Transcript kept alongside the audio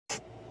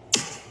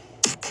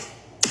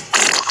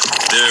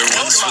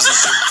Once was a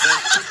ship that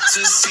put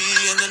to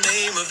sea, and the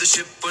name of the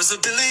ship was a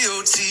Billy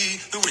O.T.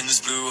 The winds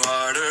blew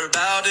harder,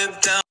 bowed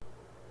it down.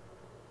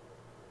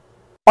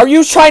 Are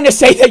you trying to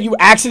say that you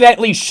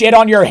accidentally shit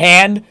on your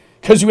hand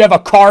because you have a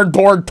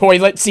cardboard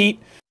toilet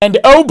seat? And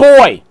oh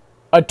boy,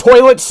 a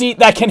toilet seat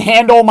that can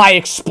handle my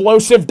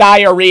explosive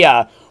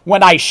diarrhea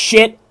when I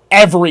shit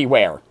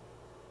everywhere.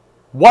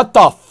 What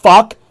the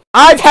fuck?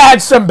 I've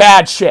had some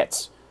bad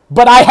shits,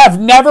 but I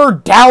have never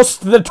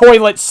doused the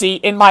toilet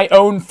seat in my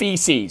own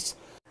feces.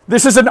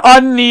 This is an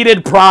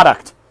unneeded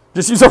product.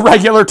 Just use a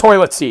regular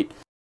toilet seat.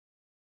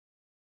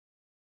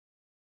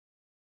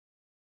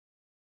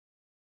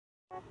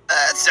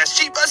 It's as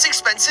cheap as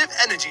expensive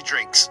energy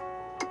drinks.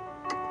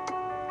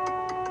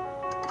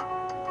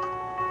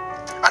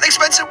 An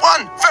expensive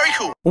one. Very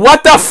cool.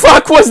 What the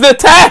fuck was the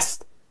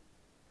test?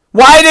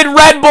 Why did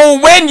Red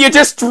Bull win? You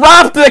just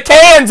dropped the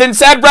cans and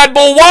said Red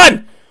Bull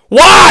won.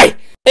 Why?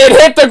 It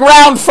hit the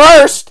ground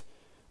first.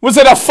 Was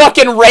it a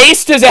fucking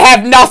race? Does it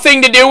have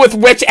nothing to do with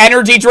which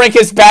energy drink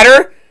is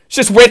better? It's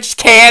just which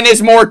can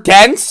is more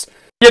dense?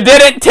 You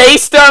didn't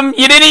taste them.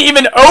 You didn't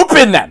even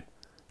open them.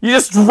 You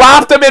just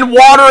dropped them in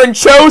water and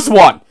chose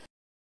one.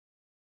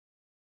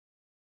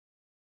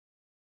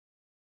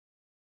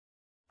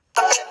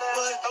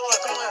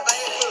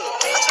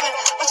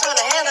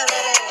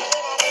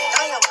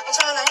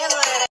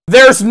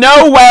 There's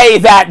no way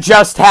that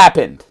just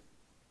happened.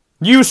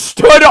 You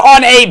stood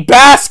on a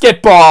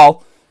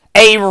basketball,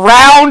 a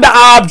round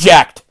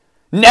object,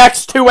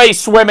 next to a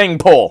swimming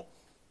pool.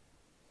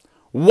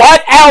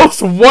 What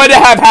else would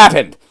have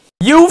happened?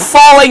 You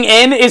falling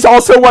in is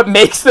also what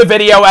makes the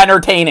video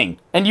entertaining.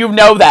 And you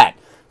know that.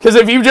 Because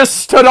if you just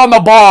stood on the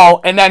ball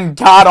and then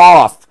got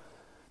off,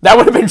 that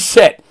would have been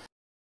shit.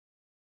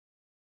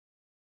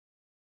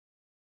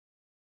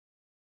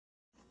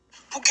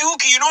 Pookie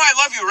Wookie, you know I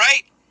love you,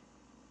 right?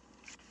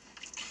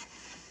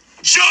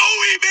 Joey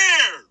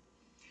Bear!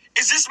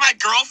 Is this my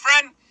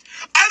girlfriend?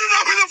 I don't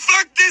know who the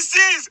fuck this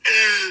is!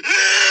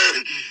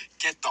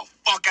 Get the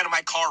fuck out of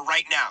my car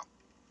right now.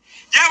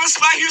 You have a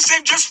spy here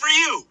saved just for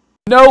you.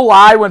 No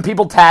lie, when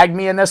people tagged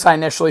me in this, I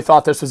initially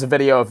thought this was a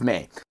video of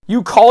me.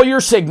 You call your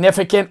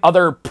significant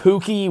other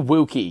Pookie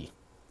Wookie.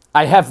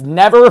 I have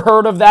never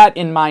heard of that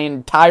in my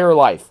entire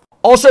life.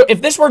 Also,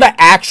 if this were to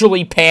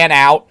actually pan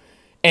out,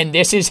 and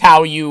this is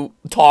how you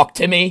talk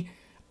to me,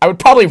 I would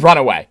probably run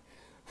away.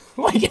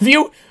 Like, if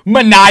you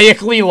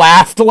maniacally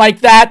laughed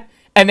like that,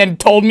 and then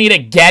told me to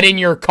get in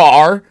your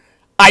car,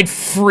 I'd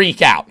freak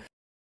out.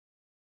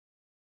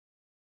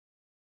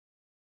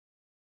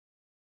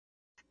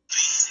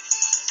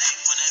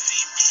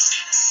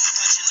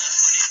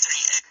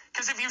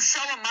 Because if you show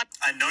him my...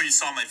 I know you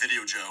saw my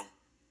video, Joe.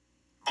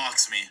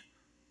 Box me.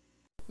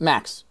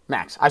 Max,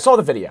 I saw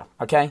the video,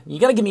 okay? You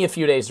gotta give me a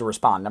few days to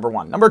respond, number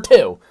one. Number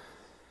two,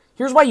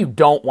 here's why you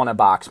don't want to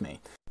box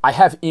me. I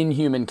have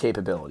inhuman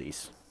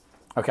capabilities,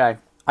 okay?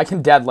 I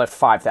can deadlift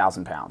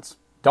 5,000 pounds.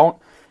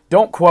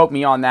 Don't quote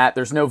me on that.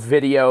 There's no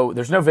video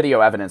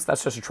evidence.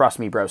 That's just a trust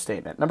me bro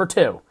statement. Number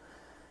two,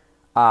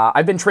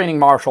 I've been training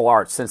martial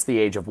arts since the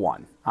age of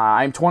 1.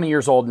 I'm 20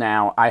 years old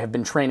now. I have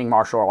been training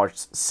martial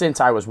arts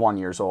since I was 1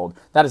 year old.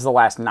 That is the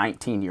last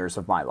 19 years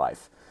of my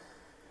life.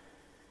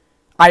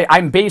 My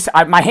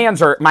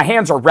hands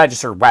are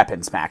registered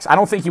weapons, Max. I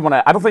don't think you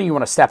want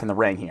to step in the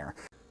ring here.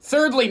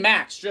 Thirdly,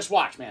 Max, just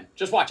watch, man.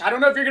 Just watch. I don't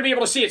know if you're going to be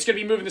able to see it. It's going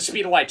to be moving the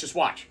speed of light. Just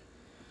watch.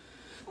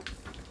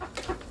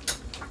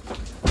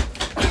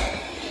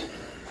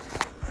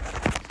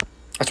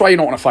 That's why you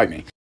don't want to fight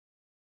me.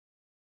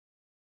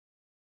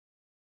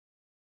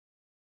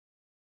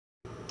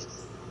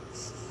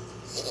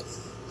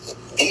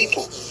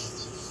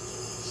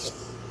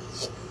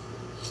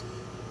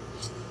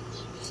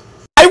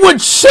 I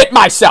would shit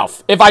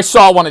myself if I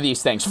saw one of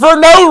these things. For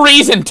no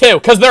reason, too,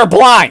 because they're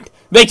blind.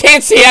 They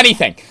can't see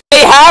anything.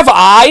 They have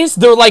eyes.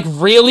 They're, like,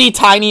 really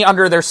tiny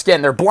under their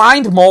skin. They're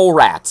blind mole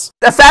rats.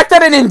 The fact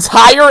that an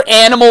entire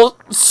animal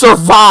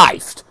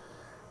survived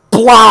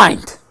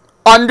blind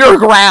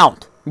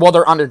underground. Well,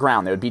 they're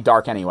underground. They would be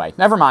dark anyway.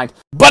 Never mind.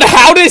 But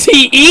how does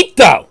he eat,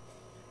 though?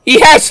 He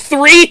has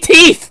 3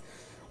 teeth.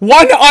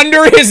 1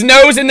 under his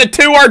nose and the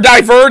 2 are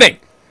diverting.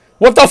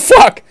 What the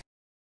fuck?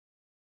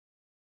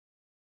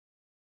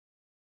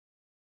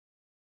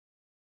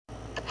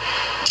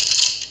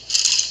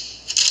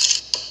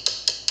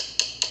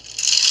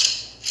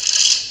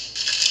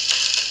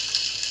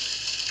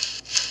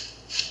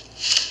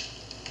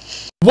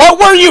 What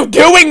were you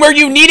doing where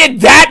you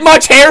needed that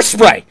much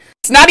hairspray?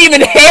 It's not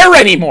even hair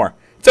anymore.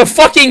 It's a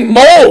fucking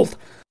mold.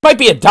 Might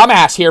be a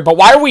dumbass here, but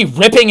why are we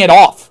ripping it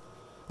off?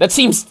 That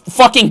seems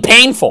fucking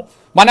painful.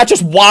 Why not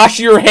just wash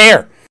your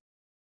hair?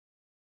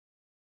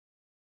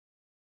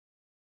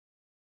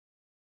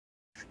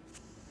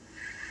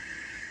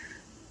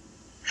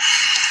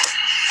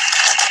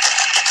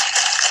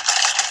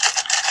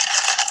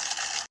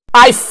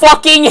 I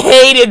fucking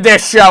hated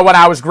this show when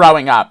I was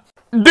growing up.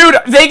 Dude,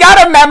 they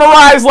gotta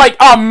memorize, like,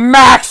 a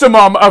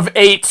maximum of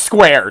 8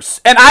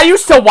 squares. And I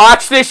used to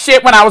watch this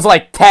shit when I was,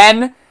 like,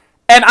 10,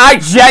 and I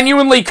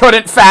genuinely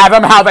couldn't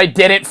fathom how they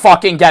didn't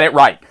fucking get it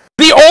right.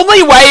 The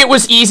only way it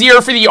was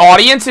easier for the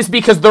audience is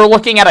because they're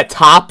looking at a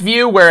top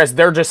view, whereas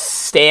they're just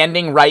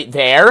standing right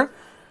there.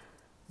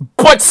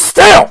 But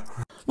still,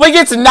 like,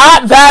 it's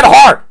not that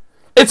hard.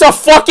 It's a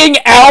fucking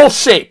L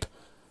shape.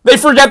 They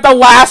forget the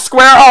last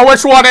square. Oh,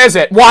 which one is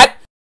it? What?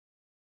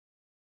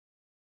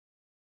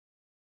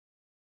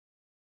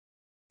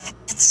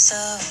 It's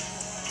so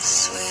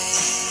sweet.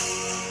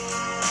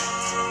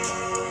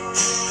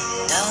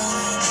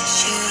 Don't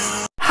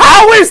you?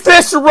 How is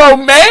this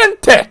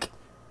romantic?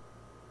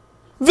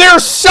 They're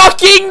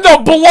sucking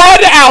the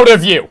blood out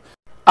of you.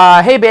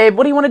 Hey babe,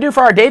 what do you want to do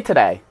for our date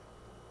today?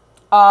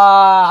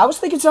 I was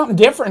thinking something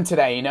different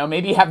today, you know,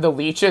 maybe have the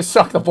leeches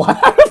suck the blood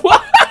out of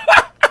blood.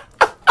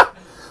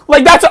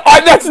 Like,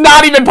 that's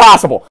not even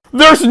possible.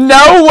 There's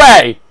no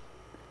way.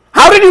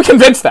 How did you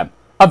convince them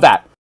of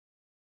that?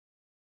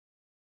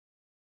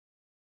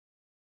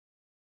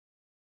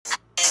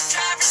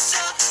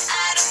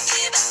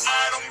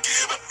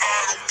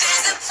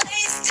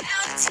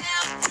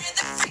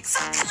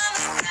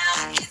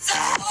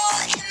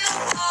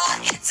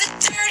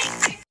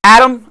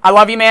 Adam, I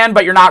love you, man,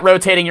 but you're not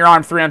rotating your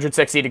arm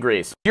 360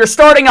 degrees. You're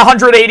starting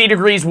 180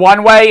 degrees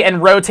one way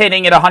and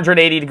rotating it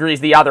 180 degrees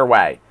the other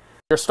way.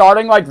 You're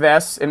starting like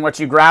this, in which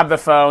you grab the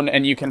phone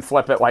and you can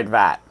flip it like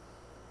that.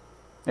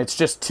 It's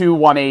just two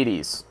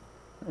 180s.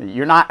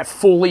 You're not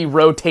fully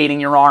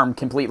rotating your arm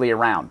completely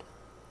around.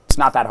 It's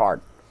not that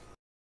hard.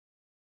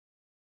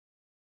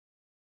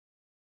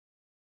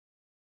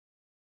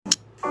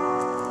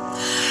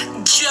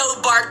 Joe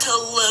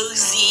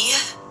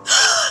Bartolozi.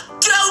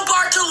 Joe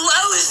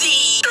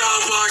Bartolozi! Joe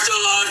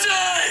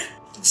Bartolozi!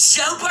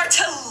 Joe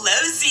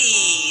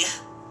Bartolozi!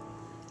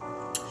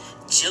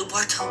 Joe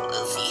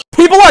Bartolozi.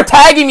 People are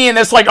tagging me in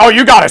this like, oh,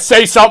 you gotta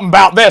say something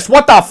about this.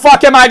 What the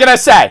fuck am I gonna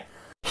say?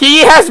 He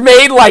has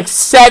made like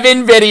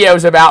 7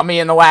 videos about me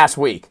in the last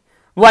week.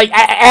 Like,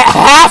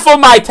 half of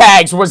my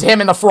tags was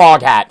him in the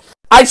frog hat.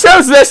 I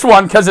chose this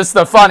one because it's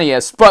the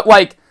funniest, but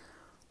like,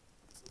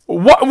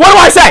 what do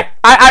I say?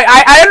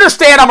 I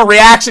understand I'm a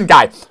reaction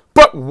guy,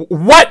 but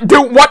what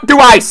do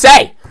I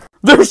say?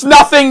 There's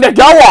nothing to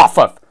go off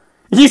of.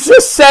 He's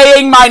just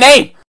saying my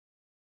name.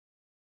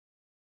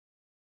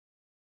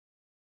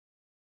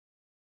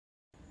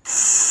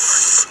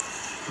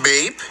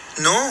 Babe?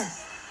 No.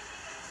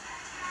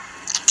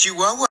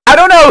 Chihuahua. I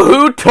don't know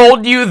who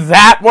told you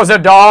that was a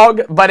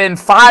dog, but in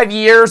 5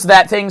 years,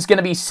 that thing's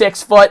gonna be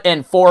 6 foot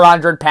and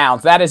 400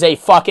 pounds. That is a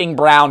fucking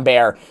brown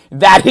bear.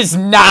 That is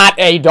not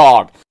a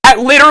dog. That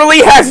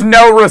literally has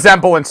no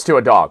resemblance to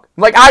a dog.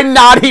 Like, I'm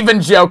not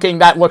even joking.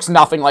 That looks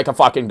nothing like a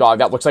fucking dog.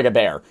 That looks like a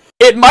bear.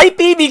 It might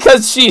be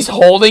because she's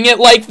holding it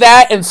like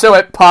that, and so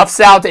it puffs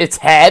out its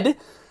head.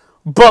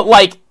 But,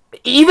 like,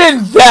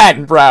 even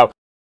then, bro.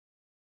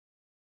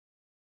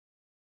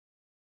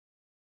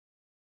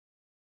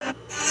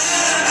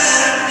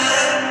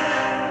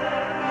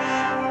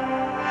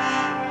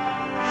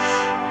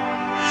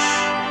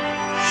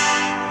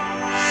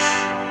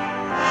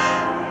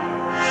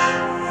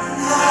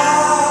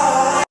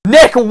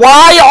 Nick,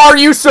 why are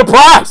you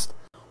surprised?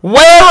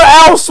 Where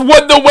else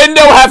would the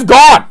window have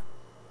gone?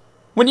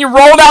 When you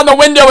roll down the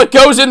window, it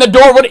goes in the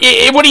door. What do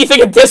you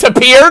think, it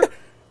disappeared?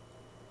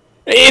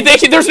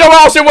 There's nowhere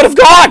else it would have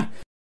gone.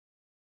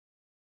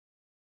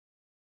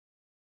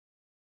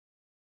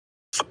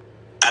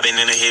 I've been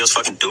in the hills,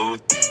 fucking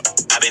dude.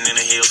 I've been in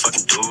the hills,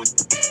 fucking dude.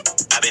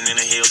 I've been in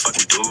the hills,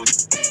 fucking dude.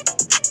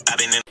 I've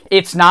been in.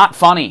 It's not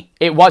funny.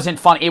 It wasn't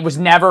funny. It was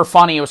never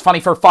funny. It was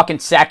funny for a fucking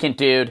second,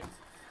 dude.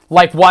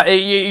 Like, what?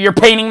 You're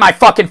painting my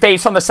fucking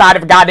face on the side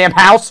of a goddamn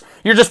house?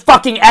 You're just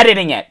fucking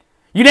editing it.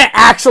 You didn't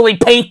actually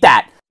paint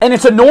that. And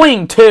it's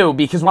annoying, too,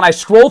 because when I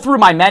scroll through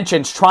my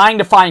mentions trying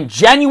to find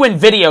genuine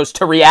videos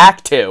to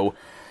react to,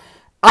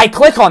 I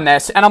click on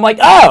this, and I'm like,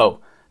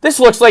 oh, this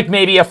looks like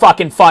maybe a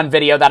fucking fun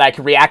video that I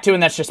could react to,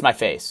 and that's just my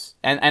face.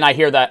 And I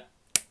hear that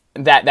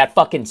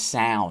fucking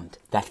sound.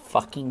 That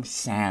fucking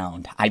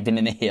sound. I've been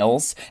in the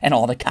hills, and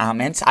all the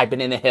comments. I've been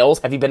in the hills.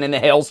 Have you been in the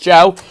hills,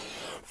 Joe?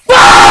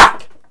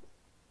 Fuck!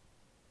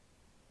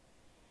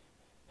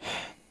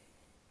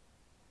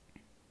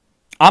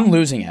 I'm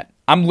losing it.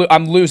 I'm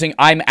losing.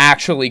 I'm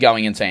actually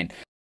going insane.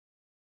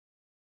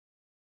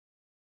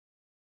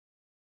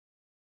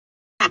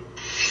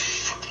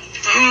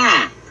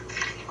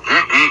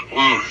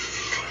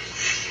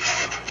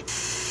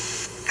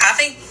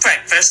 Having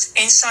breakfast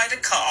inside a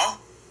car?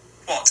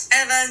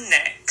 Whatever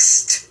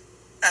next?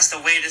 That's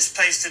the weirdest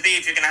place to be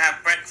if you're gonna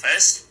have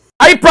breakfast.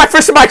 I eat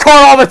breakfast in my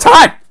car all the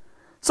time.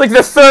 It's like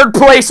the 3rd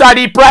place I'd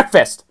eat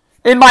breakfast.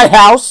 In my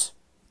house,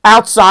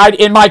 outside,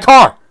 in my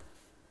car.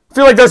 I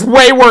feel like there's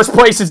way worse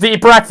places to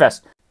eat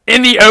breakfast.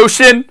 In the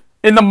ocean,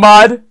 in the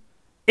mud,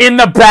 in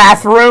the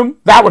bathroom.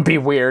 That would be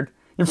weird.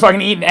 You're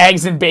fucking eating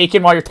eggs and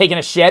bacon while you're taking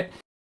a shit.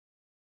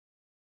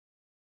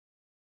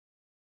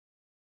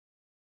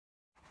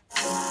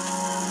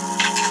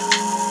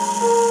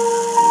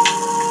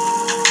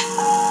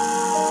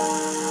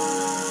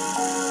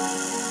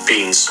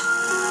 Beans.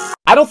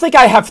 I don't think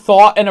I have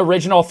thought an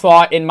original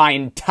thought in my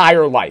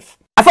entire life.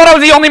 I thought I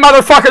was the only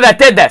motherfucker that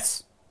did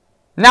this.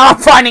 Now I'm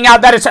finding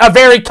out that it's a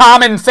very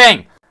common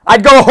thing.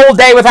 I'd go a whole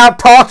day without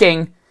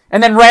talking,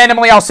 and then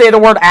randomly I'll say the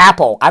word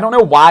apple. I don't know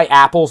why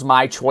apple's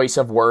my choice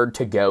of word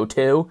to go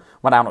to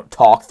when I don't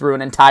talk through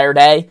an entire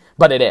day,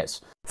 but it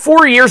is.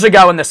 4 years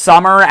ago in the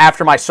summer,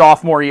 after my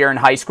sophomore year in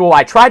high school,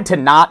 I tried to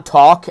not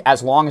talk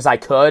as long as I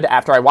could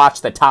after I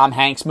watched the Tom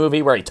Hanks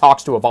movie where he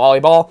talks to a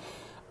volleyball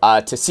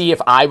to see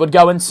if I would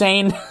go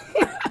insane.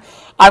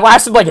 I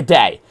lasted like a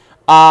day,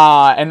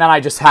 and then I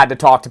just had to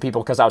talk to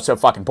people because I was so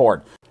fucking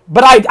bored.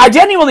 But I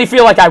genuinely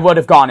feel like I would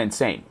have gone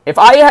insane. If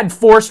I had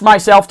forced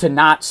myself to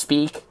not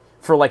speak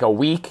for like a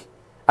week,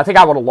 I think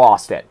I would have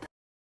lost it.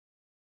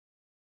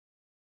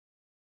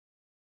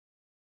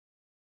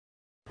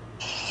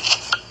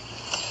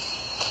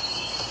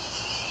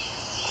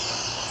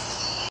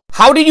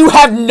 How do you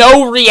have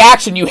no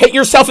reaction? You hit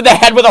yourself in the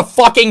head with a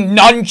fucking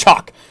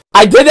nunchuck.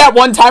 I did that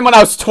one time when I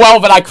was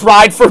 12 and I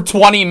cried for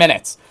 20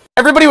 minutes.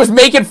 Everybody was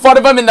making fun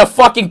of him in the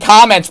fucking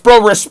comments.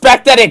 Bro,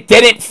 respect that it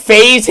didn't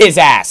phase his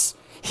ass.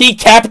 He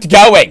kept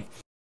going.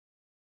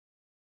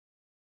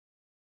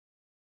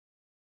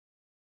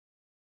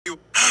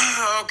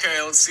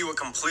 Okay, let's see what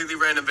completely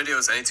random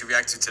videos I need to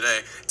react to today.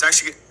 It's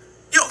actually...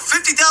 Yo,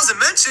 50,000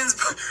 mentions?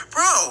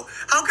 Bro,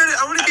 how could it...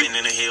 I wouldn't I've been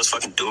in the hills,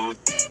 fucking dude.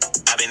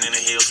 I've been in the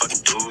hills,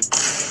 fucking dude.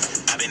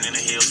 I've been in the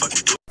hills,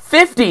 fucking dude.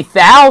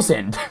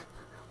 50,000?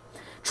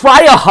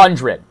 Try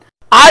 100.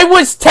 I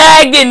was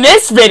tagged in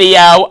this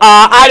video,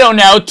 I don't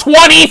know,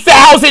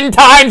 20,000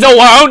 times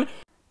alone.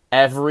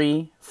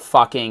 Every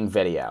fucking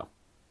video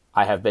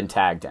I have been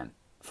tagged in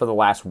for the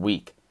last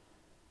week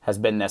has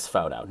been this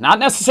photo. Not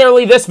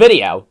necessarily this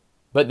video,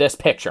 but this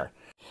picture.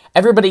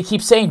 Everybody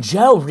keeps saying,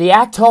 Joe,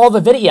 react to all the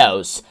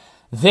videos.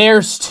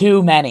 There's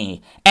too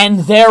many, and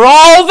they're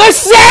all the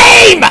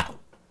same!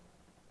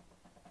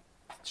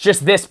 It's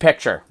just this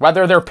picture.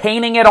 Whether they're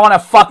painting it on a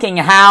fucking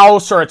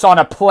house, or it's on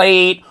a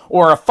plate,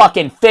 or a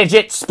fucking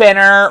fidget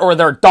spinner, or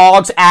their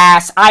dog's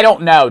ass. I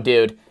don't know,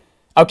 dude.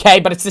 Okay,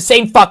 but it's the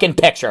same fucking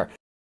picture.